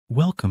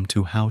Welcome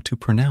to How to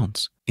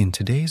Pronounce. In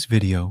today's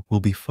video,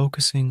 we'll be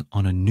focusing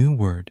on a new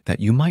word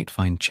that you might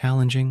find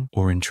challenging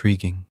or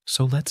intriguing.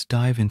 So let's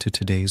dive into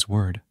today's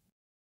word.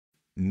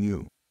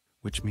 New.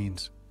 Which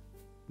means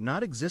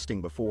Not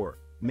existing before,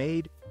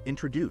 made,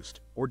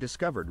 introduced, or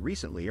discovered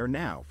recently or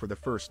now for the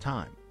first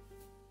time.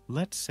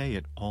 let's say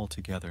it all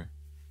together.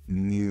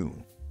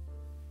 New.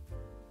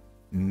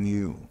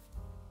 New.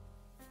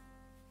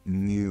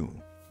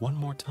 New. One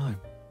more time.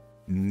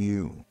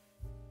 New.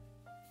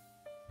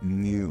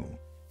 New.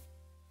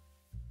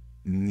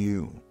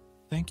 New.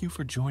 Thank you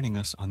for joining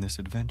us on this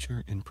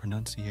adventure in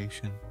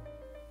pronunciation.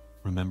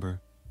 Remember,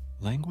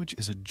 language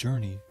is a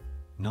journey,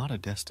 not a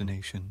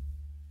destination.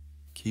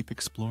 Keep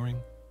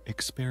exploring,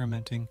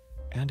 experimenting,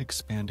 and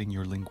expanding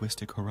your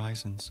linguistic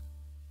horizons.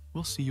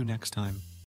 We'll see you next time.